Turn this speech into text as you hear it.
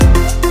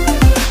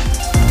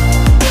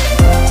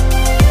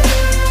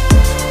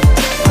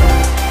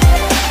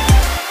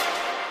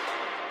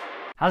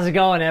How's it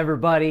going,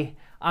 everybody?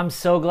 I'm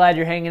so glad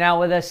you're hanging out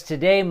with us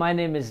today. My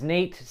name is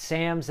Nate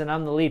Sams, and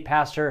I'm the lead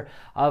pastor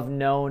of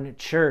Known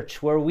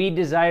Church, where we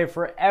desire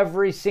for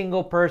every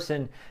single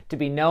person to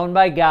be known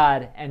by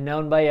God and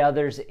known by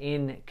others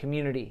in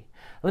community.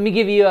 Let me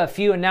give you a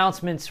few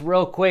announcements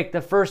real quick.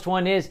 The first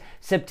one is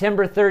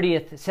September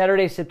 30th,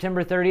 Saturday,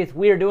 September 30th.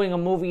 We are doing a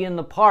movie in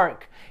the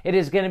park. It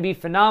is going to be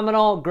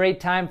phenomenal. Great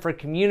time for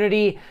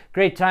community.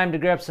 Great time to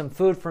grab some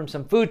food from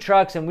some food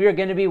trucks. And we are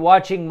going to be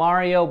watching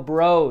Mario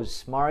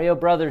Bros. Mario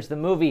Brothers, the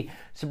movie.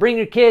 So bring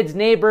your kids,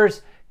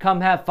 neighbors,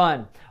 come have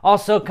fun.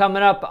 Also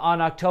coming up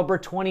on October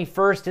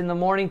 21st in the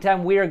morning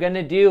time, we are going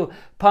to do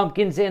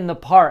Pumpkins in the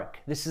Park.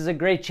 This is a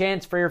great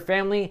chance for your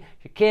family,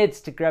 your kids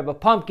to grab a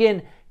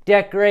pumpkin,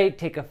 decorate,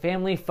 take a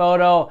family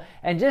photo,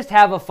 and just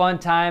have a fun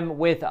time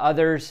with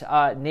others,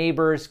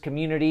 neighbors,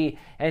 community,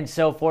 and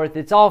so forth.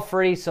 It's all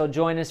free, so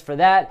join us for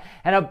that.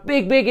 And a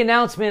big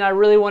announcement I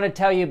really want to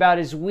tell you about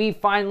is we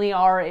finally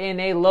are in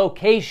a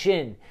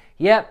location.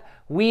 Yep,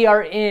 we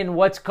are in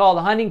what's called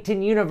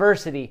Huntington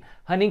University.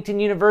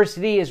 Huntington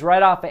University is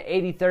right off of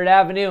 83rd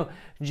Avenue,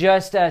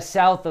 just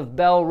south of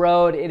Bell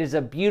Road. It is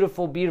a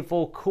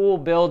beautiful, cool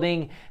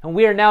building, and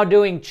we are now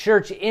doing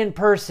church in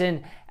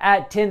person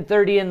at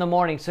 10:30 in the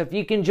morning. So if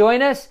you can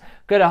join us,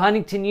 go to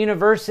Huntington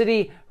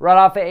University right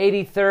off of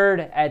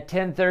 83rd at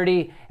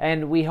 10:30,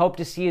 and we hope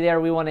to see you there.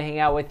 We want to hang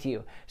out with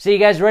you. So you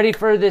guys ready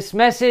for this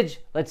message?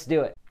 Let's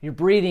do it. Your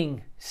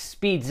breathing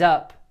speeds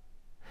up.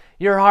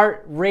 Your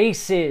heart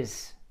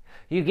races.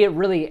 You get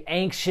really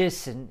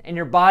anxious, and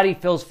your body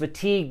feels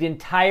fatigued and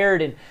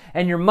tired,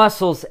 and your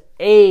muscles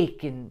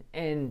ache,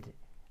 and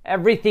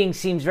everything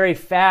seems very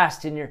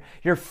fast, and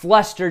you're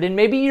flustered, and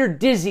maybe you're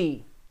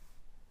dizzy.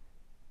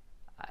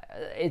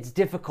 It's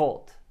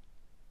difficult.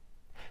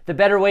 The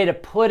better way to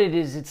put it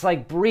is it's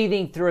like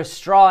breathing through a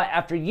straw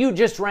after you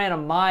just ran a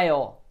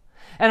mile.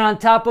 And on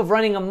top of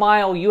running a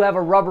mile, you have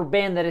a rubber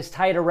band that is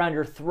tied around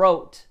your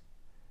throat.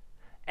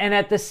 And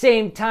at the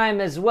same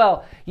time as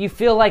well, you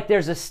feel like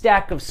there's a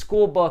stack of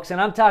school books. And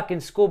I'm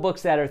talking school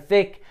books that are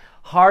thick,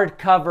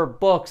 hardcover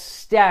books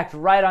stacked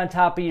right on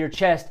top of your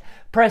chest,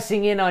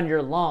 pressing in on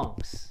your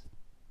lungs.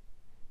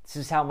 This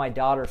is how my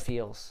daughter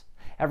feels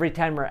every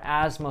time her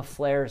asthma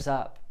flares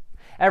up.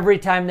 Every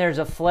time there's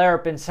a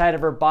flare-up inside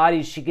of her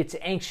body, she gets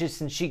anxious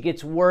and she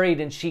gets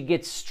worried and she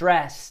gets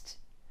stressed.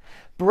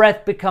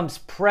 Breath becomes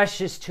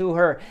precious to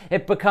her.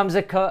 It becomes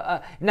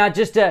not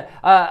just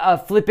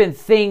a flippant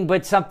thing,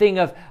 but something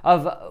of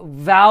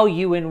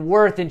value and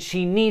worth, and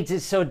she needs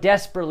it so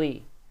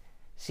desperately.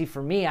 See,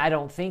 for me, I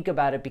don't think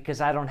about it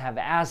because I don't have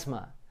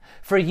asthma.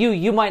 For you,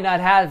 you might not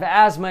have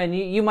asthma, and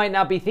you might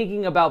not be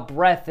thinking about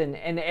breath and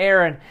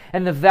air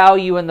and the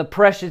value and the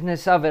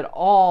preciousness of it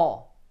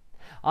all.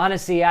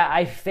 Honestly,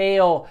 I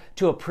fail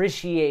to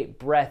appreciate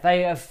breath.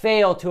 I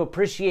fail to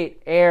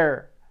appreciate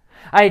air.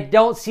 I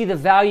don't see the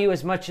value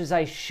as much as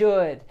I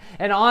should.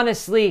 And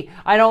honestly,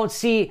 I don't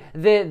see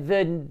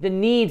the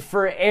need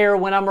for air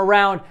when I'm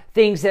around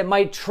things that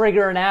might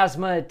trigger an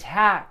asthma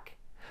attack.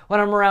 When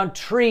I'm around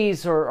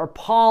trees or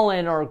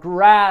pollen or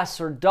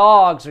grass or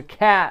dogs or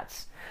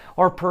cats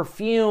or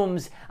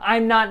perfumes,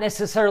 I'm not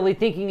necessarily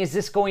thinking, is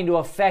this going to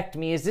affect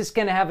me? Is this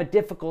going to have a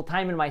difficult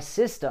time in my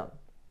system?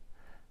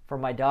 For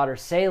my daughter,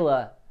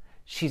 Selah,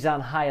 she's on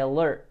high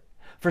alert.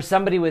 For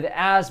somebody with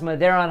asthma,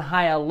 they're on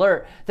high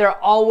alert.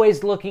 They're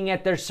always looking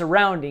at their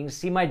surroundings.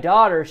 See, my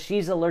daughter,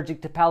 she's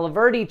allergic to Palo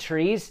Verde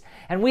trees,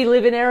 and we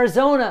live in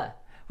Arizona,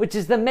 which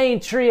is the main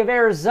tree of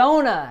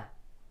Arizona.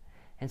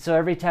 And so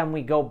every time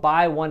we go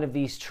by one of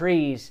these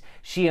trees,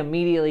 she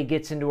immediately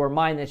gets into her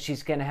mind that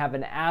she's going to have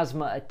an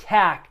asthma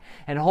attack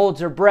and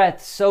holds her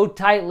breath so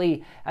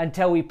tightly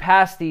until we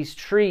pass these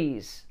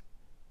trees.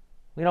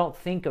 We don't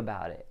think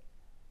about it.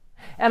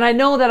 And I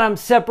know that I'm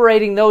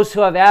separating those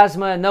who have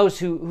asthma and those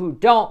who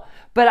don't,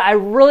 but I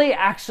really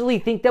actually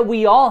think that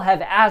we all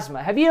have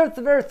asthma. Have you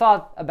ever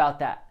thought about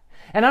that?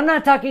 And I'm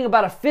not talking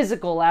about a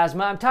physical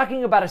asthma, I'm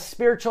talking about a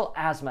spiritual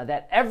asthma,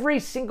 that every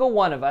single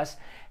one of us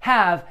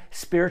have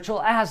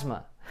spiritual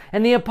asthma.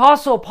 And the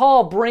Apostle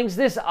Paul brings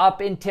this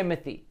up in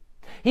Timothy.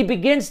 He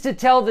begins to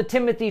tell the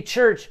the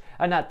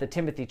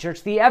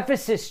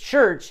Ephesus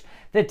church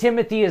that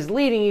Timothy is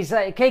leading. He's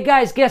like, okay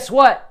guys, guess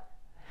what?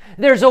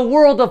 There's a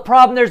world of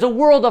problem, there's a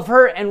world of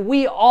hurt, and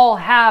we all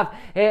have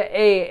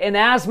an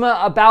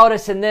asthma about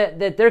us, and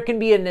that there can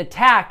be an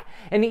attack,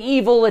 an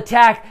evil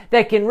attack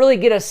that can really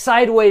get us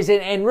sideways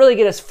and really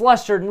get us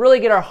flustered and really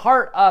get our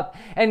heart up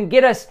and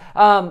get us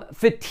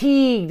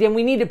fatigued, and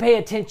we need to pay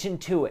attention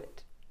to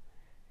it.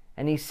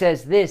 And he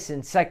says this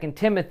in 2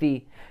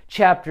 Timothy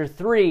chapter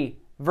 3,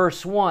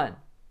 verse 1.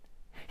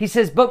 He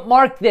says, but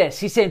mark this.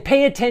 He's saying,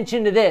 pay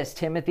attention to this,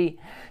 Timothy.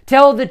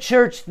 Tell the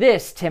church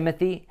this,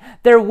 Timothy.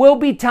 There will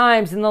be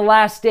times in the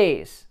last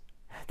days.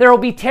 There will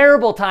be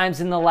terrible times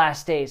in the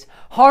last days.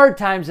 Hard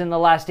times in the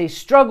last days.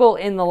 Struggle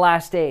in the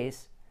last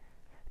days.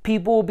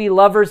 People will be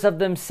lovers of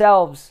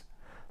themselves,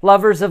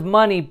 lovers of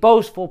money,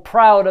 boastful,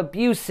 proud,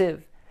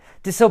 abusive,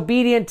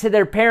 disobedient to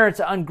their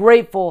parents,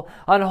 ungrateful,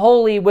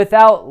 unholy,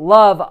 without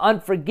love,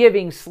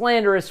 unforgiving,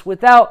 slanderous,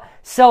 without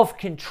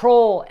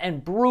self-control,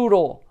 and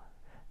brutal,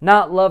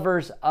 not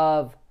lovers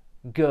of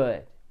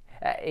good.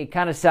 It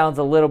kind of sounds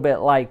a little bit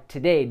like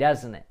today,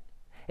 doesn't it?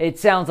 It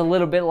sounds a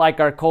little bit like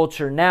our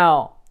culture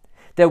now,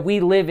 that we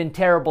live in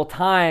terrible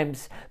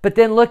times. But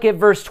then look at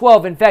verse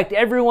 12. In fact,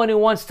 everyone who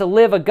wants to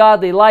live a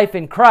godly life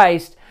in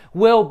Christ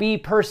will be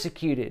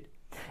persecuted.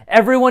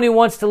 Everyone who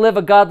wants to live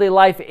a godly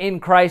life in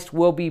Christ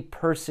will be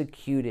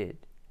persecuted.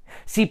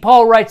 See,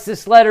 Paul writes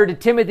this letter to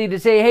Timothy to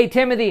say, hey,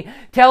 Timothy,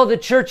 tell the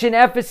church in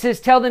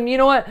Ephesus, tell them, you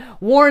know what?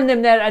 Warn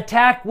them that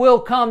attack will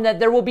come, that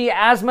there will be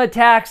asthma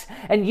attacks,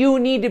 and you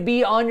need to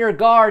be on your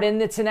guard.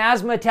 And it's an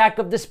asthma attack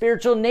of the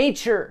spiritual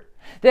nature.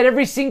 That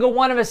every single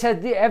one of us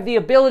have the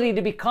ability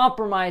to be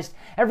compromised.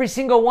 Every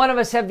single one of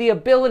us have the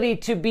ability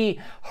to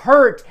be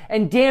hurt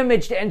and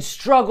damaged and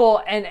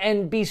struggle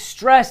and be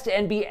stressed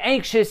and be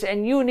anxious.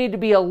 And you need to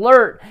be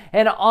alert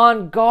and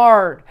on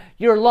guard.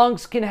 Your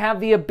lungs can have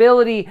the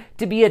ability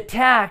to be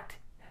attacked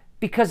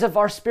because of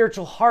our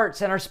spiritual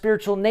hearts and our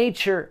spiritual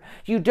nature.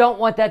 You don't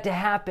want that to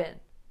happen.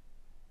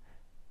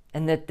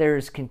 And that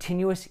there's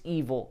continuous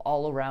evil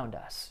all around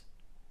us.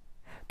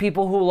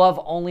 People who love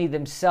only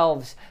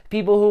themselves,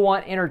 people who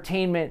want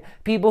entertainment,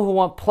 people who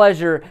want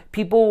pleasure,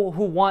 people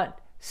who want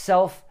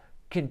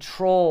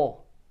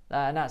self-control.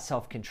 Not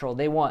self-control,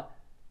 they want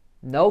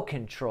no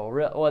control.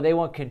 Well, they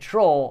want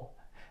control,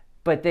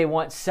 but they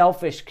want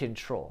selfish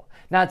control.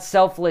 Not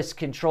selfless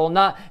control,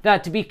 not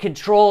to be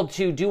controlled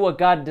to do what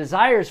God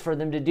desires for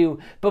them to do,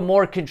 but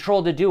more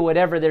control to do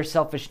whatever their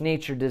selfish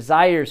nature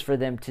desires for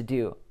them to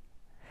do.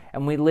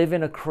 And we live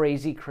in a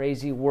crazy,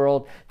 crazy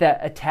world that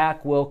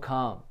attack will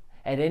come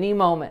at any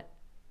moment.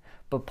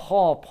 But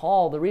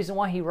Paul, the reason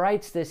why he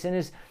writes this in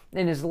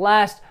his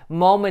last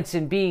moments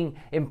in being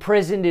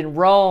imprisoned in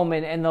Rome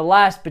and the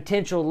last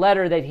potential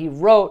letter that he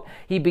wrote,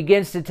 he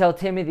begins to tell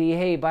Timothy,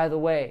 hey, by the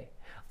way,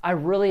 I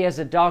really, as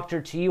a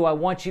doctor to you, I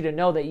want you to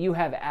know that you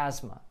have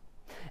asthma.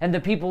 And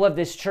the people of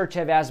this church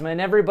have asthma. And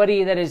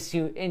everybody that is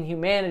in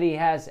humanity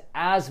has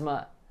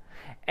asthma.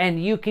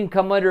 And you can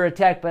come under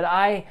attack, but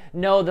I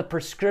know the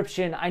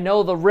prescription. I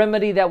know the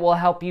remedy that will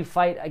help you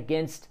fight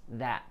against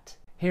that.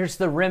 Here's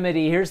the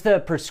remedy. Here's the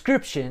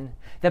prescription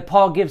that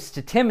Paul gives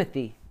to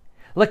Timothy.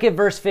 Look at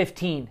verse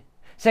 15.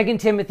 2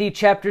 Timothy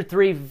chapter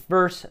 3,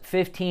 verse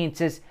 15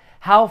 says,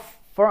 How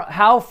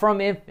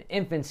from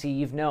infancy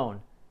you've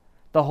known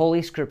the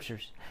Holy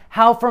Scriptures.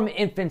 How from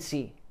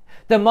infancy.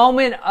 The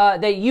moment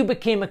that you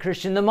became a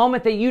Christian, the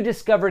moment that you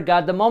discovered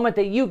God, the moment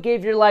that you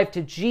gave your life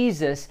to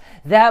Jesus,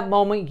 that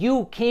moment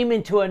you came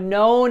into a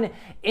known,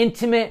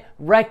 intimate,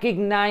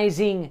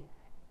 recognizing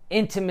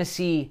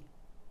intimacy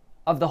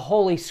of the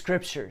Holy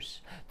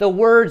Scriptures, the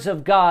words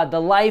of God, the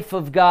life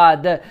of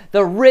God,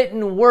 the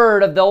written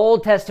word of the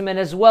Old Testament,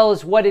 as well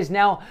as what is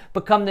now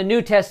become the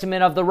New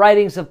Testament of the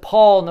writings of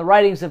Paul and the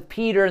writings of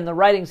Peter and the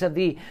writings of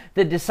the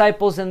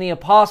disciples and the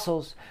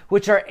apostles,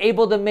 which are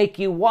able to make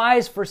you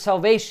wise for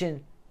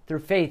salvation through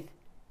faith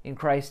in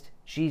Christ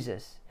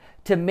Jesus.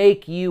 To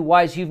make you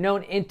wise, you've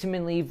known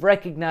intimately, you've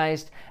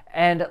recognized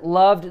and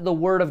loved the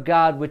word of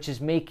God, which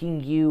is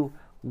making you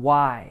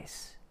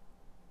wise.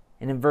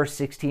 And in verse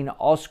 16,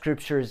 all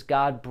Scripture is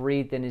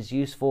God-breathed and is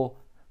useful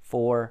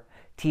for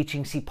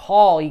teaching. See,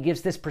 Paul, he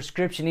gives this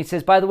prescription. He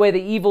says, by the way,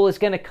 the evil is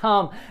going to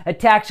come.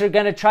 Attacks are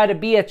going to try to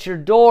be at your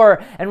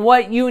door. And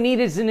what you need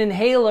is an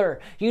inhaler.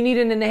 You need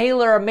an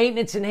inhaler, a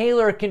maintenance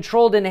inhaler, a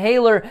controlled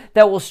inhaler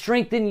that will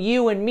strengthen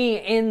you and me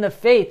in the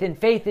faith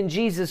in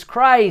Jesus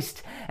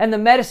Christ. And the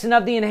medicine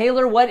of the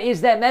inhaler, what is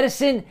that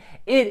medicine?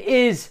 It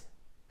is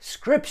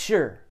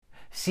Scripture.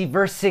 See,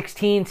 verse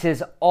 16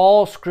 says,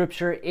 all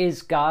Scripture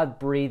is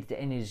God-breathed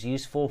and is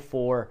useful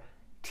for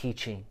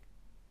teaching.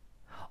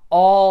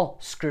 All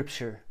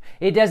Scripture.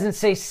 It doesn't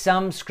say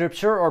some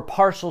Scripture or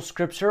partial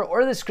Scripture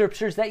or the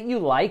Scriptures that you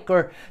like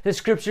or the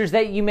Scriptures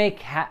that you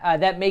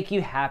that make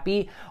you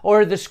happy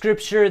or the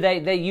Scripture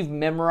that you've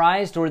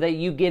memorized or that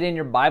you get in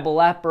your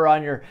Bible app or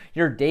on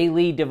your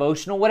daily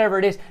devotional, whatever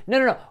it is.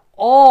 No.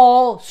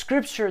 All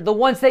Scripture, the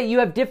ones that you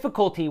have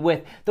difficulty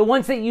with, the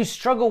ones that you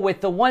struggle with,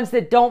 the ones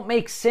that don't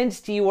make sense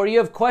to you or you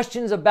have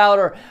questions about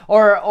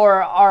or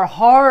are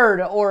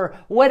hard or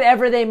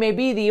whatever they may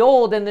be, the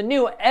old and the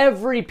new,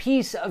 every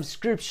piece of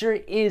Scripture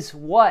is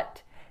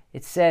what?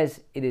 It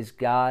says it is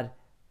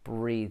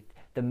God-breathed.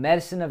 The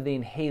medicine of the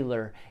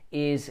inhaler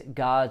is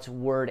God's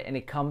word, and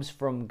it comes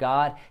from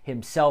God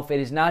himself. It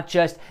is not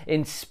just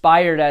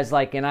inspired as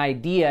like an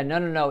idea.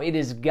 No. It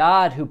is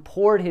God who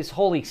poured his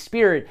Holy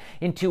Spirit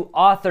into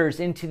authors,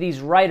 into these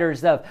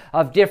writers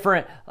of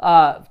different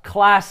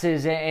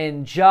classes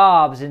and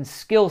jobs and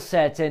skill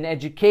sets and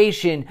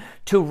education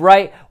to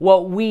write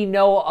what we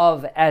know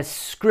of as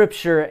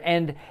Scripture.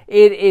 And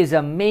it is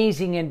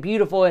amazing and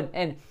beautiful.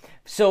 And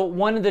so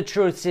one of the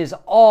truths is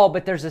all,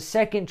 but there's a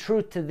second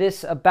truth to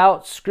this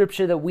about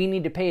Scripture that we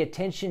need to pay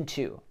attention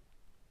to.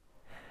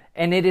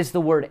 And it is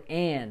the word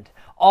and.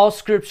 All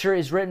Scripture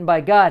is written by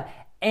God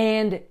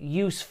and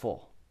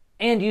useful.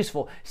 and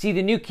useful. See,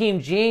 the New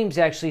King James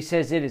actually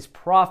says it is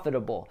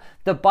profitable.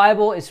 The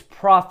Bible is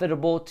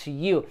profitable to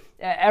you.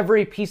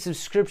 Every piece of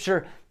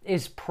scripture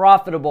is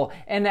profitable.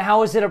 And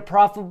how is it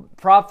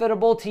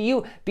profitable to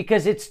you?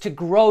 Because it's to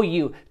grow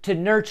you, to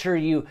nurture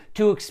you,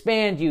 to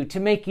expand you, to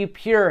make you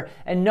pure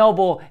and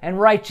noble and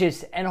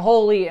righteous and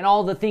holy and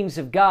all the things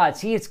of God.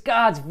 See, it's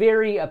God's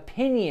very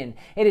opinion.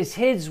 It is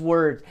His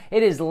word.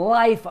 It is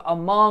life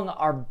among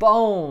our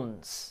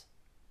bones.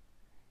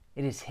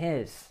 It is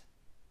His.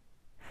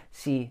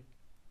 See,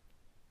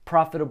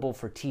 profitable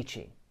for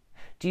teaching.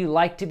 Do you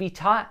like to be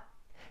taught?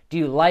 Do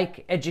you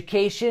like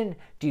education?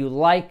 Do you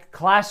like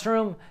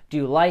classroom? Do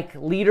you like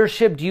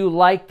leadership? Do you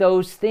like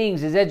those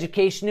things? Is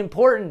education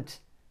important?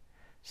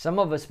 Some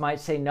of us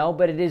might say no,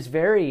 but it is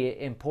very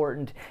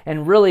important.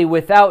 And really,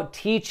 without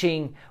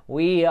teaching,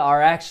 we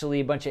are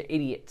actually a bunch of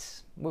idiots.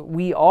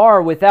 We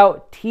are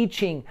without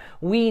teaching.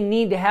 We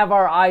need to have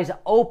our eyes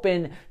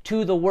open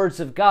to the words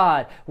of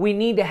God. We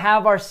need to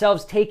have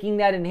ourselves taking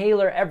that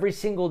inhaler every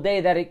single day.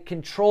 That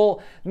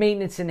control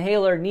maintenance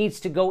inhaler needs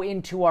to go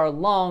into our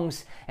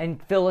lungs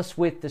and fill us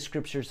with the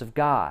scriptures of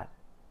God.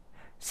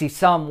 See,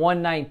 Psalm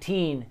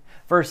 119,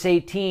 verse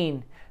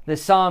 18, the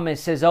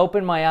psalmist says,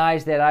 "Open my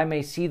eyes that I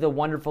may see the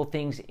wonderful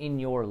things in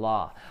your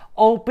law."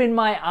 Open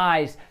my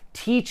eyes.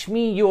 Teach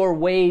me your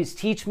ways.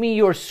 Teach me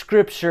your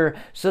scripture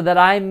so that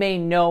I may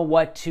know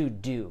what to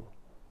do.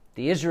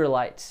 The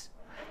Israelites,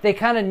 they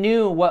kind of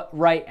knew what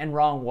right and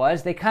wrong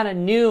was. They kind of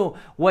knew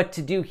what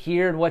to do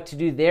here and what to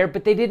do there,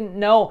 but they didn't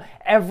know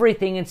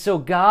everything. And so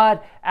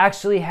God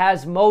actually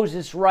has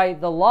Moses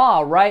write the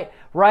law,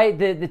 write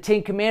the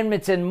Ten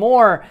Commandments and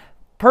more,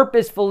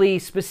 purposefully,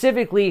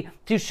 specifically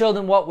to show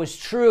them what was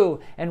true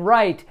and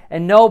right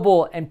and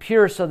noble and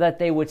pure so that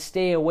they would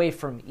stay away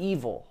from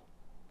evil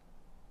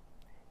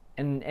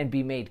and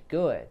be made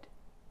good.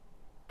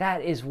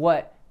 That is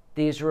what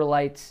the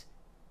Israelites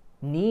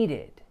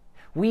needed.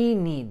 We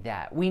need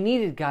that. We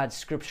needed God's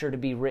scripture to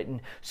be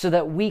written so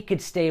that we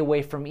could stay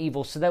away from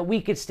evil, so that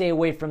we could stay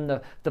away from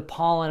the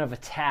pollen of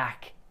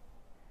attack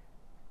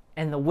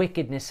and the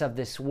wickedness of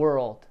this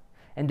world,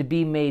 and to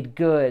be made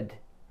good.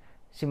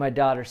 See, my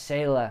daughter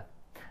Selah,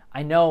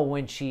 I know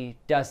when she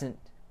doesn't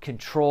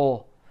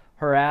control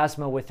her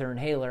asthma with her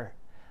inhaler.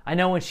 I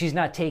know when she's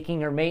not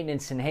taking her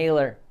maintenance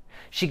inhaler.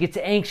 She gets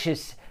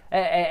anxious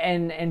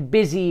and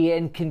busy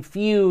and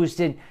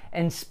confused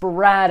and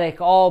sporadic,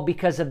 all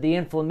because of the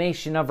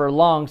inflammation of her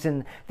lungs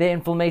and the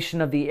inflammation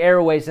of the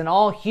airways. And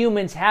all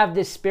humans have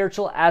this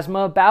spiritual asthma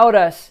about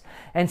us.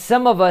 And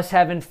some of us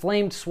have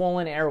inflamed,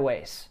 swollen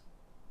airways,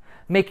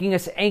 making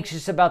us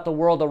anxious about the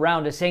world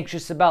around us,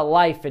 anxious about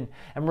life and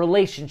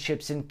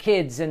relationships and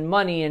kids and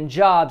money and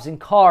jobs and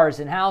cars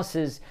and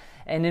houses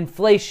and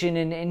inflation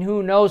and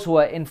who knows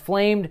what.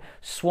 Inflamed,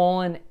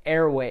 swollen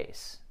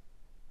airways.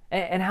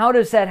 And how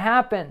does that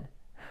happen?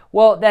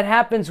 Well, that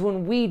happens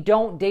when we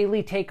don't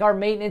daily take our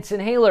maintenance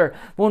inhaler,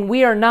 when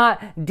we are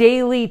not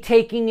daily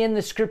taking in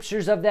the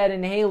scriptures of that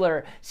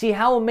inhaler. See,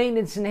 how a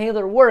maintenance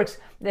inhaler works,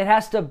 it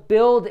has to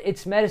build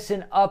its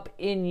medicine up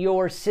in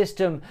your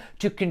system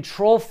to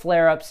control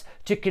flare-ups,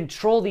 to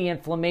control the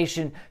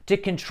inflammation, to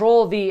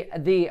control the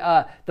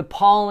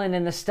pollen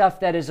and the stuff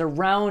that is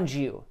around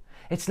you.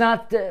 It's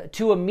not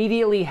to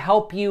immediately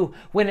help you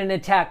when an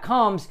attack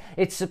comes.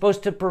 It's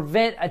supposed to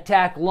prevent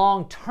attack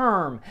long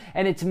term.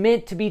 And it's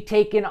meant to be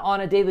taken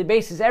on a daily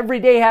basis. Every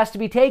day has to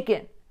be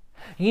taken.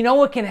 You know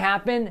what can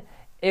happen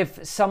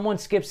if someone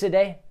skips a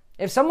day?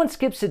 If someone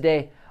skips a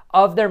day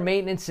of their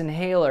maintenance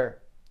inhaler,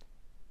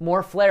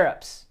 more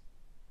flare-ups,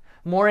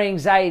 more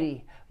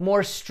anxiety,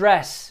 more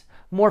stress,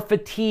 more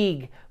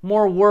fatigue,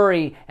 more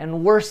worry,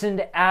 and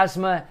worsened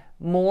asthma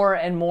more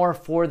and more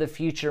for the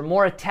future.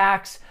 More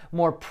attacks,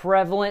 more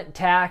prevalent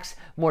attacks,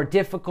 more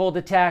difficult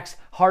attacks,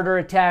 harder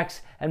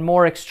attacks, and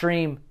more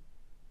extreme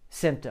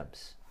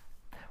symptoms.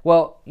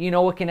 Well, you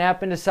know what can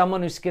happen to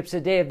someone who skips a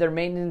day of their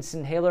maintenance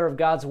inhaler of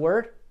God's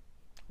Word?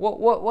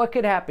 What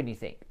could happen, you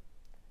think?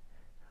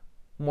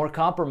 More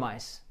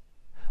compromise,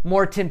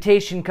 more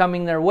temptation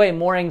coming their way,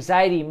 more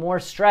anxiety, more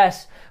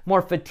stress,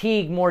 more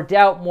fatigue, more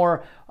doubt,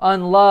 more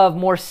unlove,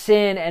 more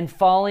sin, and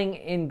falling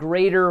in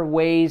greater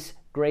ways,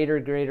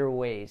 greater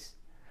ways.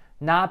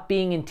 Not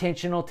being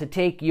intentional to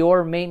take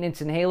your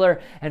maintenance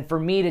inhaler and for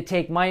me to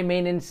take my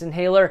maintenance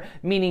inhaler,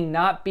 meaning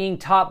not being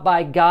taught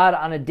by God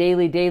on a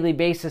daily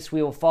basis,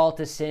 we will fall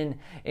to sin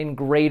in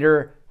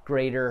greater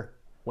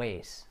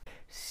ways.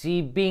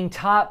 See, being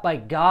taught by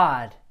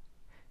God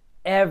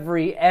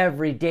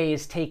every day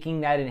is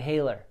taking that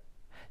inhaler,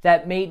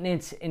 that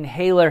maintenance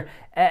inhaler.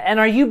 And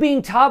are you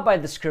being taught by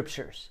the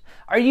scriptures?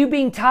 Are you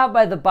being taught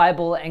by the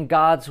Bible and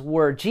God's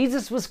Word?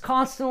 Jesus was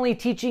constantly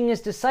teaching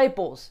his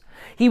disciples.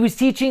 He was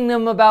teaching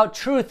them about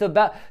truth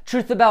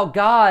about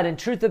God and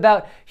truth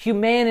about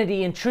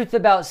humanity and truth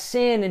about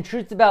sin and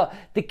truth about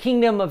the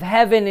kingdom of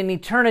heaven and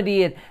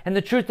eternity and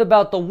the truth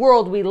about the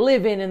world we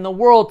live in and the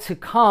world to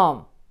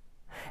come.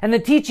 And the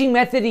teaching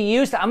method he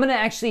used, I'm going to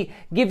actually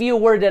give you a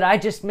word that I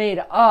just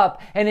made up,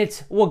 and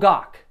it's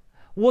wagak.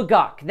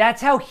 Wagak.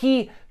 That's how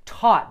he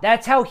taught.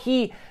 That's how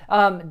he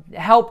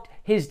helped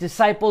his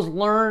disciples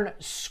learn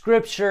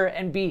Scripture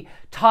and be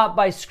taught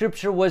by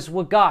Scripture was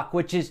wagak,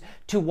 which is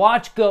to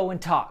watch, go,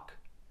 and talk.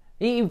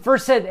 He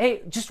first said,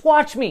 hey, just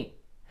watch me.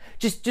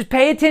 Just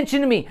pay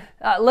attention to me.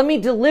 Let me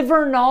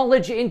deliver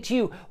knowledge into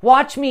you.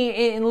 Watch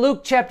me. In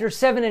Luke chapter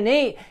 7 and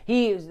 8,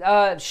 he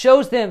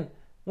shows them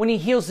when he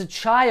heals a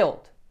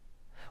child,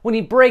 when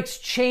he breaks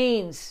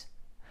chains,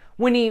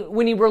 when he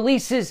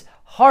releases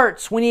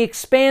hearts, when he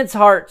expands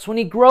hearts, when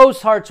he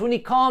grows hearts, when he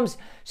calms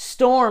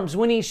storms,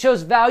 when he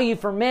shows value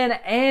for men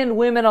and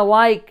women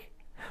alike,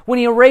 when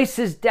he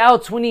erases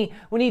doubts, when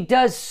he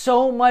does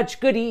so much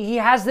good. He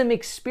has them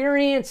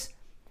experience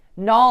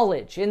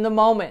knowledge in the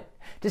moment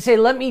to say,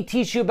 let me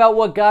teach you about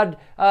what God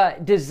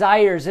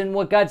desires and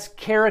what God's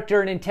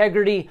character and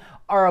integrity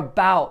are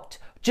about.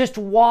 Just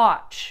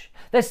watch.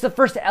 That's the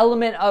first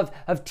element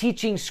of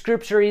teaching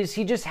Scripture, is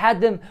he just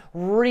had them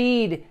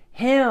read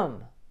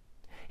him.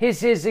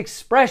 His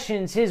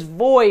expressions, his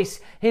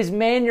voice, his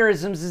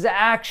mannerisms, his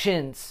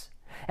actions.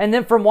 And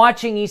then from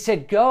watching, he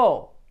said,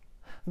 go.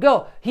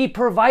 Go. He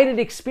provided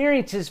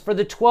experiences for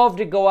the 12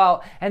 to go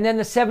out and then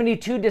the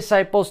 72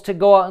 disciples to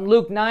go out. In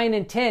Luke 9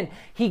 and 10,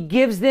 he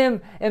gives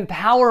them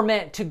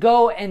empowerment to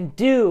go and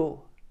do.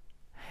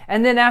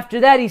 And then after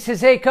that, he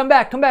says, hey, come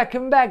back,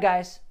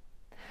 guys.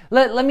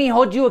 Let me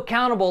hold you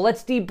accountable.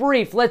 Let's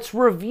debrief. Let's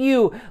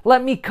review.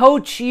 Let me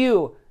coach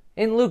you.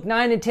 In Luke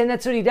 9 and 10,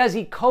 that's what he does.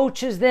 He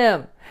coaches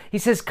them. He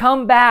says,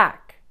 come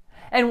back.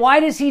 And why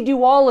does he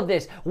do all of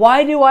this?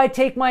 Why do I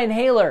take my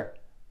inhaler?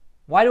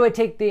 Why do I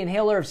take the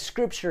inhaler of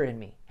Scripture in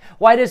me?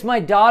 Why does my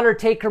daughter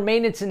take her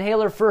maintenance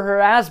inhaler for her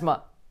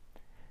asthma?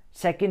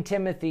 2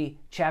 Timothy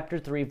chapter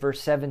 3,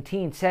 verse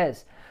 17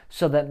 says,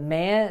 so that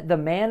the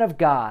man of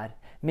God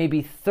may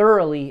be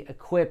thoroughly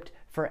equipped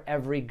for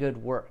every good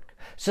work.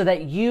 So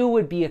that you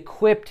would be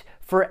equipped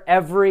for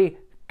every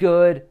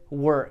good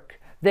work.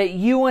 That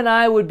you and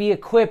I would be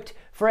equipped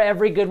for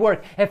every good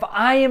work. If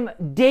I am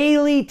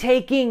daily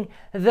taking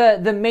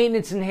the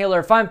maintenance inhaler,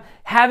 if I'm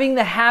having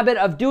the habit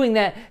of doing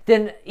that,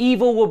 then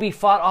evil will be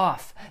fought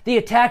off. The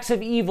attacks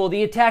of evil,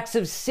 the attacks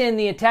of sin,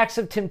 the attacks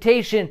of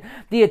temptation,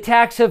 the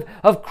attacks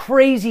of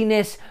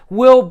craziness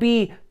will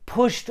be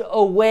pushed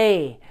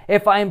away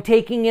if I'm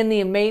taking in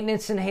the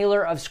maintenance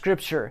inhaler of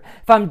Scripture.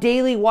 If I'm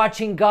daily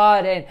watching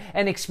God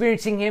and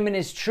experiencing Him in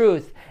His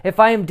truth. If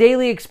I am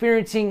daily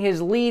experiencing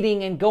His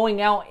leading and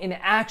going out in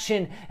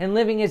action and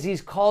living as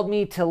He's called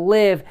me to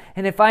live.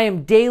 And if I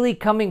am daily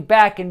coming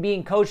back and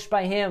being coached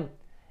by Him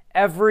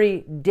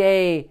every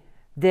day,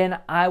 then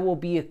I will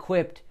be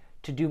equipped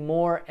to do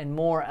more and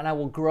more, and I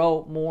will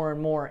grow more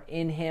and more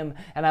in Him,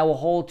 and I will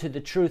hold to the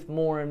truth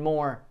more and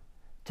more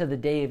to the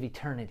day of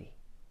eternity.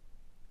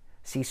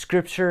 See,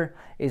 Scripture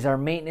is our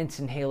maintenance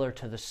inhaler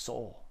to the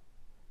soul.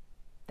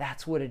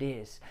 That's what it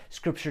is.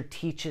 Scripture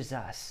teaches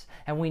us,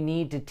 and we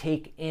need to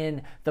take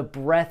in the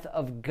breath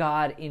of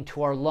God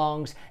into our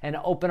lungs and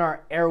open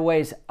our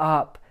airways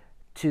up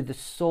to the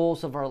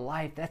souls of our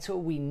life. That's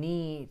what we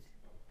need.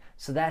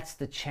 So that's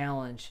the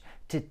challenge,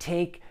 to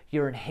take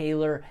your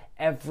inhaler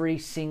every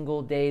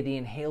single day, the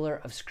inhaler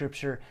of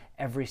Scripture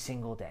every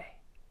single day.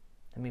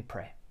 Let me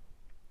pray.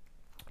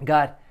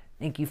 God,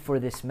 thank you for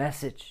this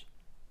message.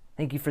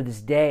 Thank you for this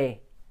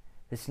day,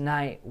 this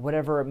night,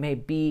 whatever it may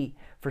be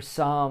for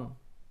some.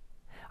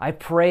 I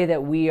pray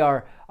that we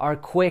are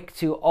quick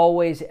to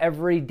always,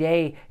 every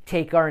day,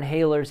 take our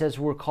inhalers as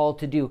we're called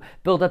to do.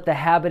 Build up the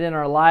habit in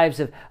our lives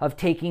of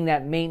taking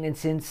that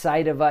maintenance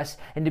inside of us,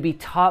 and to be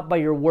taught by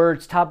your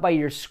words, taught by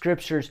your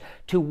Scriptures,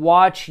 to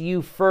watch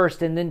you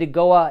first, and then to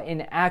go out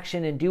in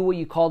action and do what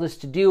you called us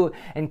to do,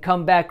 and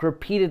come back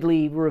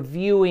repeatedly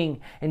reviewing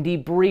and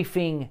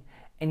debriefing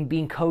and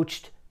being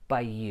coached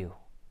by you.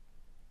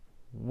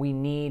 We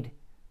need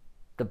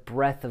the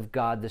breath of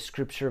God, the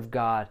Scripture of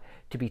God,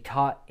 to be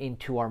taught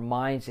into our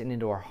minds and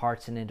into our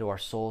hearts and into our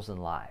souls and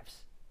lives.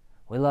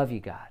 We love you,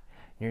 God.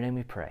 In your name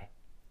we pray.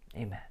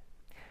 Amen.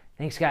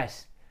 Thanks,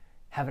 guys.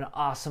 Have an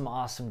awesome,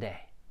 awesome day.